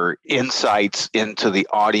or insights into the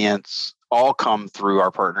audience all come through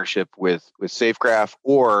our partnership with Safegraph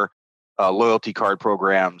or loyalty card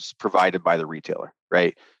programs provided by the retailer,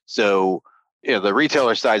 right? So, the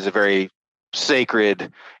retailer side is a very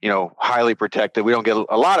sacred, highly protected. We don't get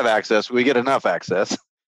a lot of access. We get enough access.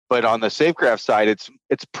 But on the Safegraph side,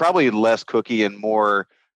 it's probably less cookie and more,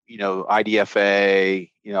 IDFA,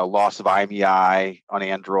 loss of IMEI on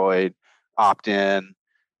Android, opt-in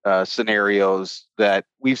scenarios that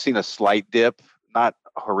we've seen a slight dip, not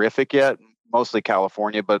horrific yet, mostly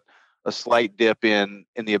California, but a slight dip in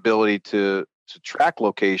the ability to track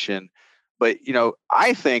location. But,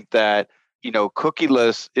 I think that,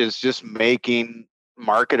 cookieless is just making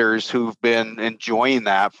marketers who've been enjoying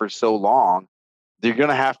that for so long, they're going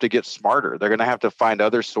to have to get smarter. They're going to have to find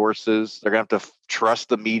other sources. They're going to have to trust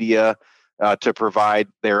the media to provide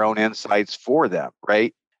their own insights for them,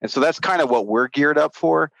 right? And so that's kind of what we're geared up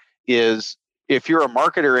for, is if you're a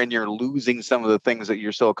marketer and you're losing some of the things that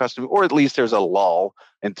you're so accustomed to, or at least there's a lull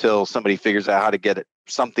until somebody figures out how to get it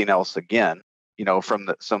something else again, from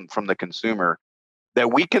the consumer,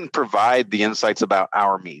 that we can provide the insights about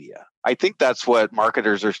our media. I think that's what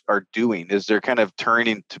marketers are doing, is they're kind of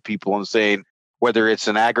turning to people and saying, whether it's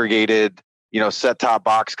an aggregated, set-top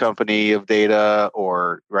box company of data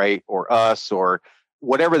or us or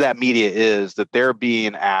whatever that media is, that they're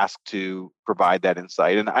being asked to provide that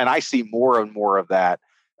insight. And I see more and more of that.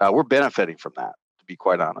 We're benefiting from that, to be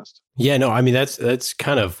quite honest. Yeah, no, I mean, that's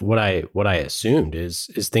kind of what I assumed is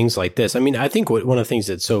things like this. I mean, I think one of the things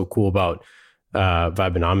that's so cool about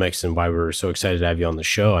Vibenomics and why we're so excited to have you on the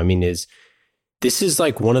show, I mean, this is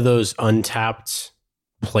like one of those untapped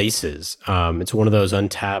places. It's one of those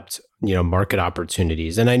untapped, market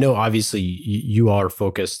opportunities. And I know obviously you are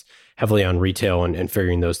focused heavily on retail and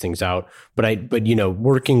figuring those things out. But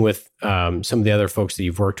working with some of the other folks that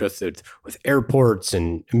you've worked with airports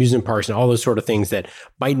and amusement parks and all those sort of things that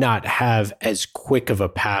might not have as quick of a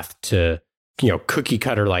path to, cookie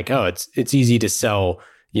cutter, like, oh, it's easy to sell.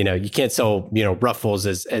 You can't sell, Ruffles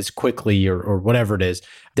as quickly or whatever it is,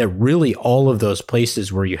 that really all of those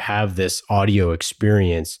places where you have this audio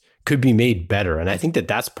experience could be made better. And I think that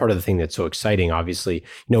that's part of the thing that's so exciting. Obviously,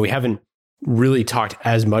 we haven't really talked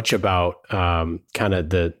as much about kind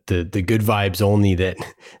of the good vibes only that,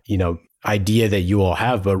 idea that you all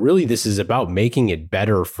have, but really this is about making it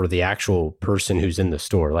better for the actual person who's in the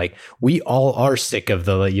store. Like, we all are sick of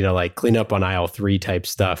the, like clean up on aisle 3 type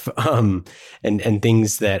stuff, and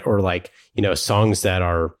things that, or like, songs that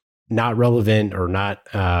are not relevant or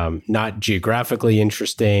not geographically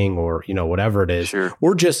interesting or, whatever it is. Sure.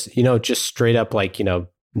 Or just, just straight up like,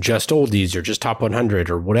 just oldies or just top 100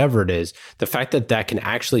 or whatever it is. The fact that can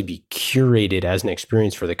actually be curated as an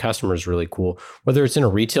experience for the customer is really cool, whether it's in a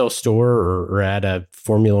retail store or at a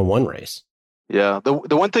Formula One race. Yeah.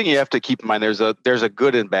 The one thing you have to keep in mind, there's a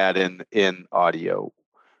good and bad in audio.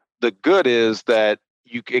 The good is that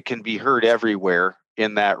it can be heard everywhere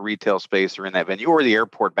in that retail space or in that venue or the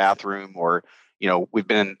airport bathroom, or, we've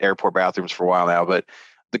been in airport bathrooms for a while now, but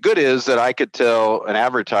the good is that I could tell an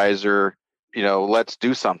advertiser, let's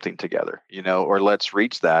do something together, or let's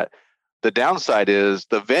reach that. The downside is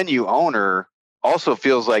the venue owner also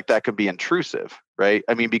feels like that could be intrusive, right?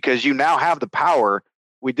 I mean, because you now have the power.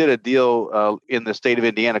 We did a deal in the state of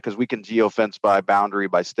Indiana because we can geofence by boundary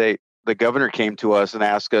by state. The governor came to us and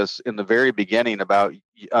asked us in the very beginning about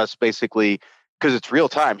us basically, because it's real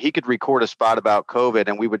time, he could record a spot about COVID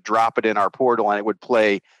and we would drop it in our portal and it would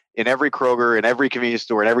play in every Kroger, in every convenience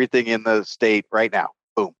store, and everything in the state right now.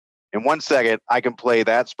 In 1 second, I can play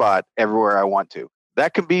that spot everywhere I want to.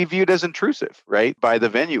 That can be viewed as intrusive, right, by the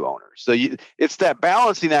venue owner. So it's that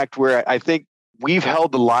balancing act where I think we've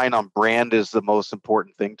held the line on brand is the most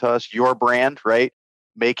important thing to us. Your brand, right,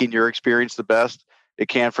 making your experience the best it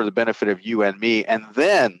can for the benefit of you and me. And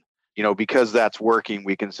then, because that's working,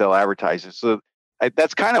 we can sell advertising. So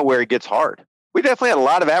that's kind of where it gets hard. We definitely had a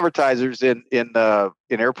lot of advertisers in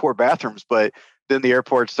airport bathrooms, but then the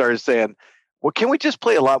airport started saying, well, can we just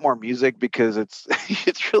play a lot more music, because it's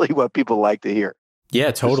really what people like to hear.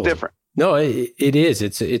 Yeah, totally. It's different. No, it is.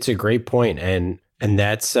 It's a great point, and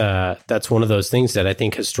that's one of those things that I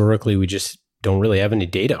think historically we just don't really have any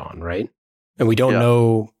data on, right? And we don't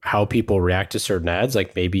know how people react to certain ads.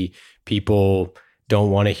 Like maybe people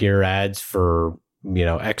don't want to hear ads for,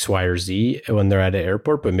 X, Y, or Z when they're at an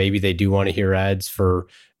airport, but maybe they do want to hear ads for,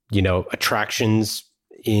 attractions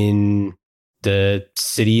in the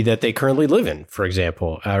city that they currently live in, for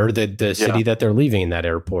example, or the city that they're leaving in that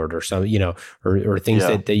airport, or some, or things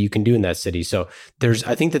that you can do in that city. So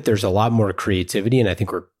I think that there's a lot more creativity, and I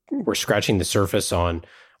think we're scratching the surface on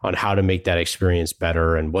how to make that experience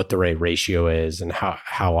better and what the right ratio is and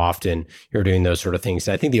how often you're doing those sort of things.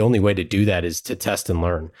 And I think the only way to do that is to test and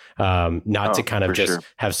learn, not to kind of just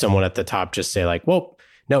have someone at the top just say like, well,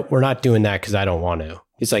 no, we're not doing that because I don't want to.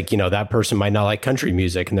 It's like, that person might not like country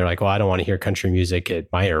music and they're like, well, I don't want to hear country music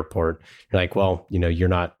at my airport. You're like, well, you're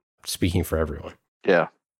not speaking for everyone. Yeah.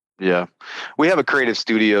 Yeah. We have a creative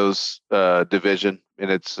studios division,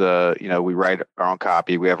 and it's, we write our own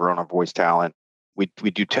copy. We have our own voice talent. We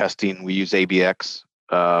do testing. We use ABX,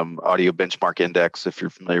 Audio Benchmark Index, if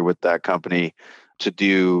you're familiar with that company, to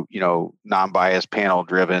do, non-biased panel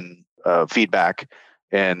driven feedback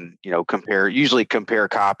and, compare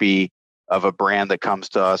copy of a brand that comes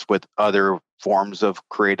to us with other forms of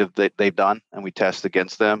creative that they've done, and we test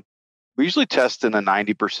against them. We usually test in the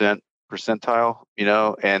 90% percentile,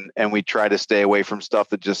 and we try to stay away from stuff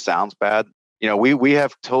that just sounds bad. We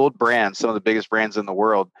have told brands, some of the biggest brands in the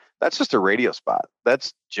world, that's just a radio spot.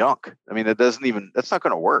 That's junk. I mean, that's not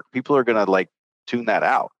going to work. People are going to tune that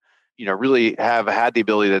out. Really have had the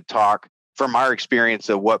ability to talk from our experience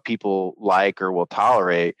of what people like or will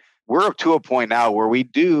tolerate. We're up to a point now where we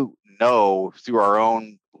do know through our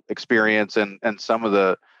own experience and some of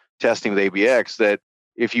the testing with ABX that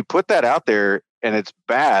if you put that out there and it's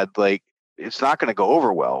bad, it's not going to go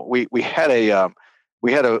over well. We had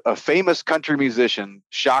a famous country musician,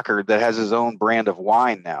 shocker, that has his own brand of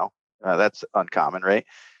wine now. That's uncommon, right?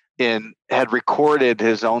 And had recorded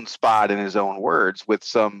his own spot in his own words with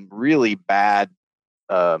some really bad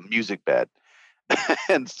music bed.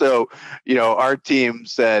 And so, our team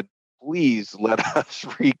said, please let us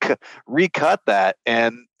recut that.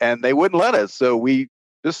 And they wouldn't let us. So we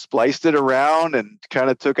just spliced it around and kind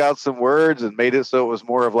of took out some words and made it so it was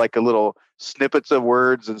more of like a little snippets of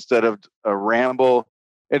words instead of a ramble.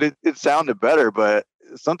 And it sounded better, but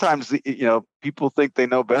sometimes, people think they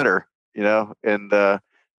know better, and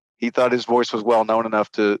he thought his voice was well known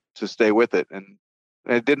enough to stay with it, and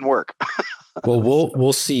it didn't work. Well,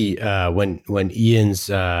 we'll see when Ian's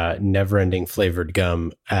never-ending flavored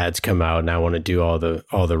gum ads come out, and I want to do all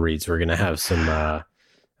the reads. We're gonna have some.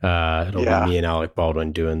 It'll be me and Alec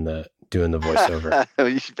Baldwin doing the voiceover.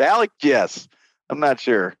 Alec, yes, I'm not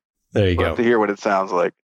sure. There you go. Have to hear what it sounds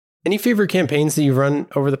like. Any favorite campaigns that you've run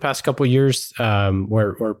over the past couple of years,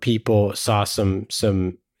 where people saw some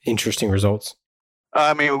interesting results?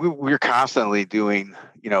 I mean, we're constantly doing,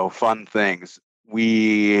 fun things.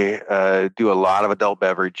 We do a lot of adult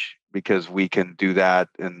beverage because we can do that,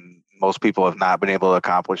 and most people have not been able to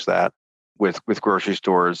accomplish that with grocery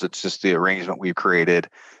stores. It's just the arrangement we've created.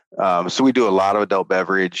 So we do a lot of adult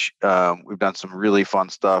beverage. We've done some really fun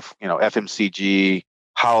stuff, FMCG,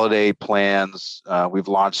 holiday plans. We've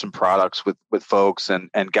launched some products with folks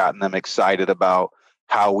and gotten them excited about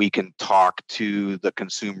how we can talk to the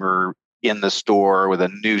consumer in the store with a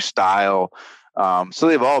new style. So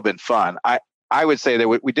they've all been fun. I would say that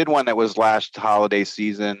we did one that was last holiday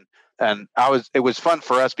season, and it was fun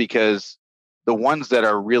for us because the ones that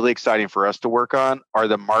are really exciting for us to work on are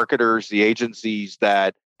the marketers, the agencies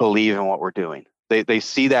that believe in what we're doing. They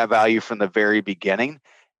see that value from the very beginning,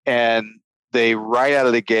 and they right out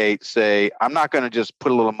of the gate say, I'm not going to just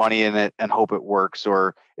put a little money in it and hope it works,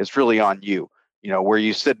 or it's really on you. Where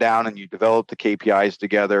you sit down and you develop the KPIs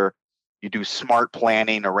together, you do smart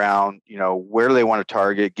planning around, where do they want to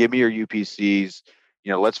target? Give me your UPCs,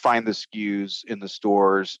 let's find the SKUs in the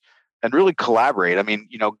stores and really collaborate. I mean,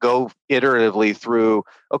 go iteratively through,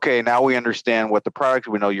 okay, now we understand what the product,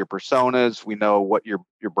 we know your personas, we know what your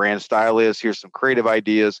brand style is. Here's some creative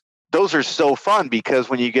ideas. Those are so fun because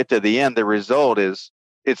when you get to the end, the result is,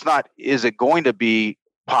 it's not, is it going to be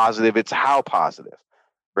positive? It's how positive,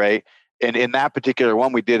 right? And in that particular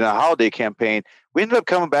one we did in a holiday campaign, we ended up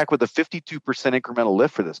coming back with a 52% incremental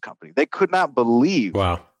lift for this company. They could not believe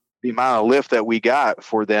the amount of lift that we got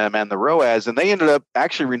for them and the ROAS, and they ended up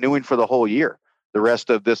actually renewing for the whole year, the rest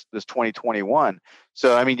of this 2021.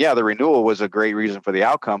 So, I mean, yeah, the renewal was a great reason for the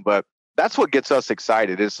outcome, but that's what gets us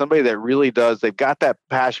excited is somebody that really they've got that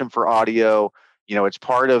passion for audio. It's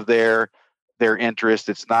part of their interest.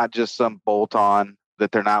 It's not just some bolt on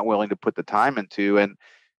that they're not willing to put the time into. And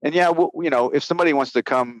yeah, if somebody wants to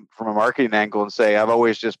come from a marketing angle and say, I've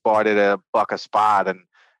always just bought it $1 a spot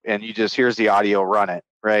and you just, here's the audio, run it,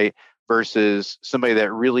 right? versus somebody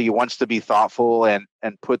that really wants to be thoughtful and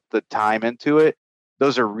put the time into it.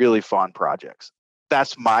 Those are really fun projects.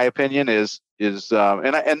 That's my opinion and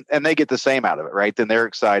they get the same out of it, right? Then they're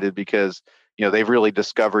excited because, they've really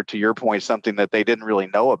discovered, to your point, something that they didn't really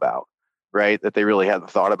know about, right? That they really hadn't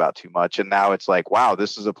thought about too much. And now it's like, wow,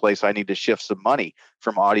 this is a place I need to shift some money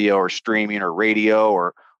from audio or streaming or radio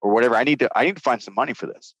or whatever. I need to find some money for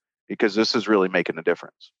this because this is really making a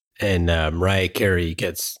difference. And Mariah Carey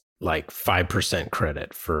gets like 5%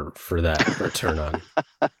 credit for that return on.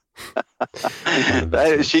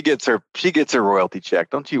 She gets her royalty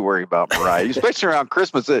check. Don't you worry about Mariah, especially around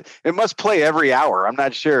Christmas. It must play every hour. I'm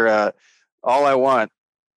not sure. All I Want.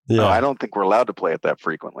 Yeah. I don't think we're allowed to play it that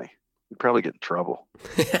frequently. We'd probably get in trouble.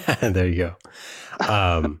 There you go.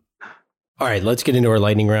 All right, let's get into our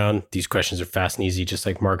lightning round. These questions are fast and easy, just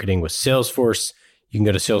like marketing with Salesforce. You can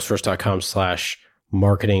go to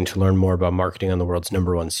salesforce.com/marketing to learn more about marketing on the world's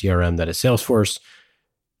 #1 CRM, that is Salesforce.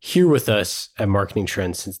 Here with us at Marketing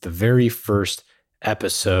Trends since the very first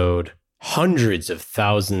episode, hundreds of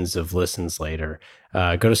thousands of listens later.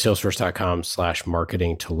 Go to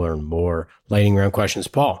salesforce.com/marketing to learn more. Lightning round questions.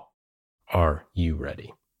 Paul, are you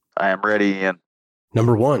ready? I am ready, Ian.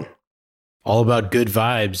 Number 1, all about good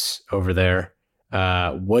vibes over there.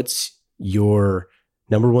 What's your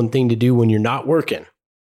number 1 thing to do when you're not working?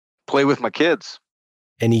 Play with my kids.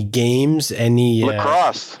 Any games? Any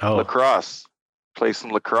lacrosse? Lacrosse. Play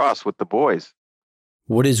some lacrosse with the boys.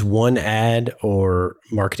 What is one ad or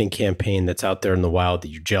marketing campaign that's out there in the wild that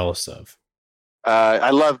you're jealous of? I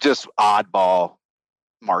love just oddball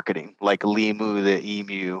marketing, like Limu the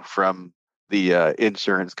emu from the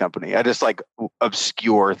insurance company. I just like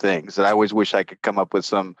obscure things that I always wish I could come up with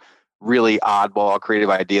some really oddball creative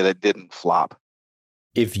idea that didn't flop.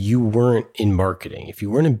 If you weren't in marketing, if you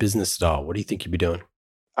weren't in business at all, what do you think you'd be doing?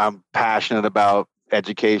 I'm passionate about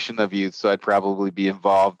education of youth, so I'd probably be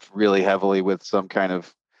involved really heavily with some kind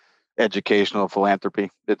of educational philanthropy.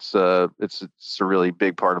 It's a really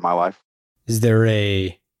big part of my life. Is there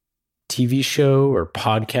a TV show or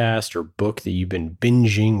podcast or book that you've been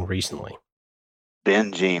binging recently?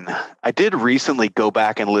 Binging. I did recently go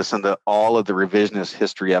back and listen to all of the Revisionist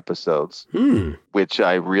History episodes, which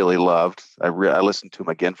I really loved. I listened to them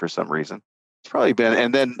again for some reason. It's probably been,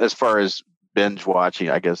 and then as far as binge watching,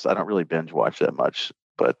 I guess I don't really binge watch that much,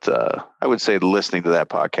 but I would say listening to that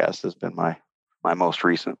podcast has been my most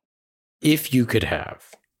recent. If you could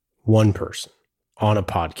have one person on a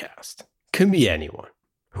podcast, could be anyone,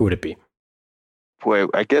 who would it be? Boy,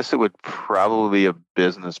 I guess it would probably be a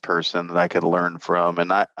business person that I could learn from.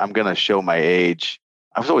 And I'm going to show my age.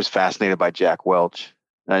 I was always fascinated by Jack Welch.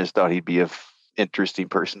 And I just thought he'd be an interesting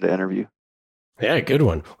person to interview. Yeah, good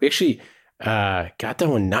one. We actually got that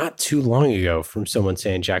one not too long ago from someone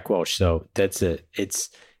saying Jack Welch. So that's it.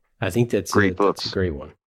 I think that's great books. That's a great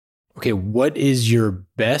one. Okay, what is your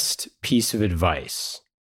best piece of advice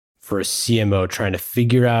for a CMO trying to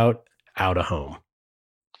figure out how to home?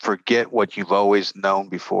 Forget what you've always known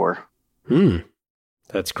before.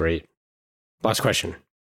 That's great. Last question.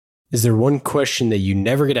 Is there one question that you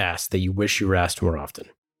never get asked that you wish you were asked more often?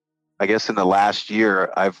 I guess in the last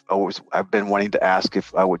year, I've been wanting to ask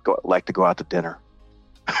if I would like to go out to dinner.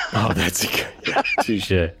 Oh, that's good. Yeah,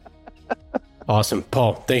 touche. Awesome.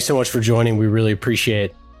 Paul, thanks so much for joining. We really appreciate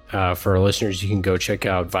it. For our listeners, you can go check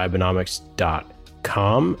out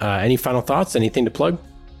Vibeonomics.com. Any final thoughts? Anything to plug?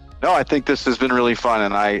 No, I think this has been really fun,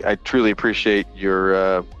 and I truly appreciate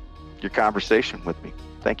your conversation with me.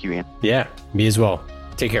 Thank you, Ian. Yeah, me as well.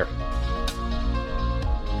 Take care.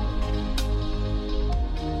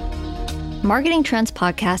 Marketing Trends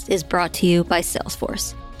Podcast is brought to you by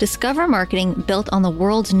Salesforce. Discover marketing built on the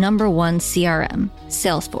world's #1 CRM,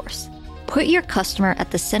 Salesforce. Put your customer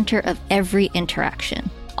at the center of every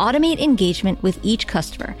interaction. Automate engagement with each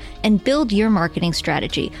customer and build your marketing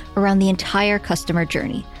strategy around the entire customer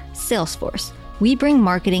journey. Salesforce. We bring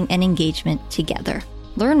marketing and engagement together.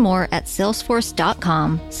 Learn more at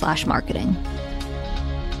salesforce.com/marketing.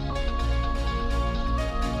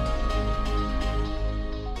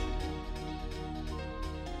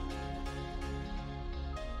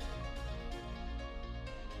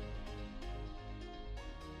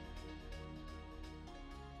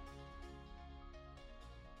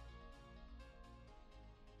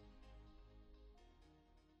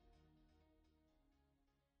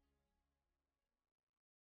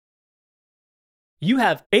 You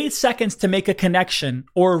have 8 seconds to make a connection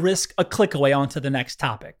or risk a click away onto the next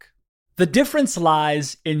topic. The difference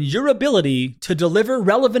lies in your ability to deliver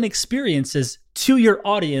relevant experiences to your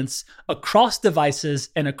audience across devices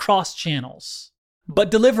and across channels.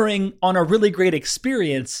 But delivering on a really great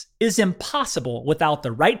experience is impossible without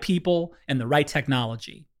the right people and the right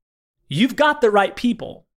technology. You've got the right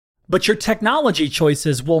people, but your technology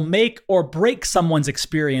choices will make or break someone's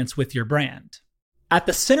experience with your brand. At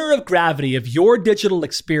the center of gravity of your digital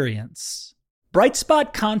experience,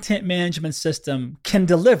 Brightspot Content Management System can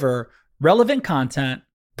deliver relevant content,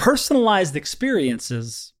 personalized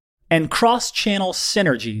experiences, and cross-channel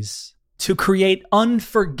synergies to create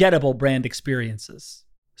unforgettable brand experiences,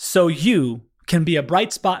 so you can be a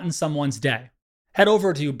bright spot in someone's day. Head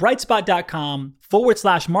over to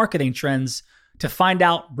brightspot.com/marketing trends to find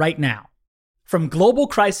out right now. From global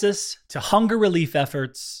crisis to hunger relief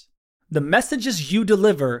efforts, the messages you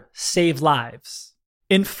deliver save lives,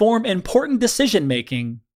 inform important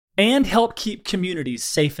decision-making, and help keep communities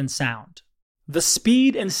safe and sound. The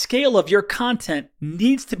speed and scale of your content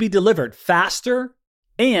needs to be delivered faster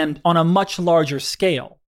and on a much larger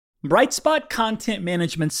scale. Brightspot Content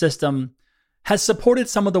Management System has supported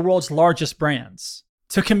some of the world's largest brands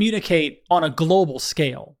to communicate on a global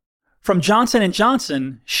scale. From Johnson &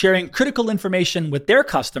 Johnson sharing critical information with their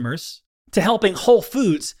customers to helping Whole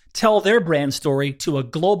Foods tell their brand story to a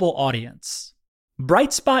global audience.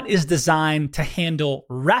 Brightspot is designed to handle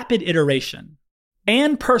rapid iteration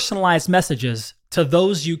and personalized messages to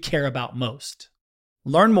those you care about most.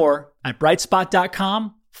 Learn more at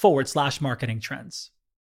brightspot.com/marketing trends.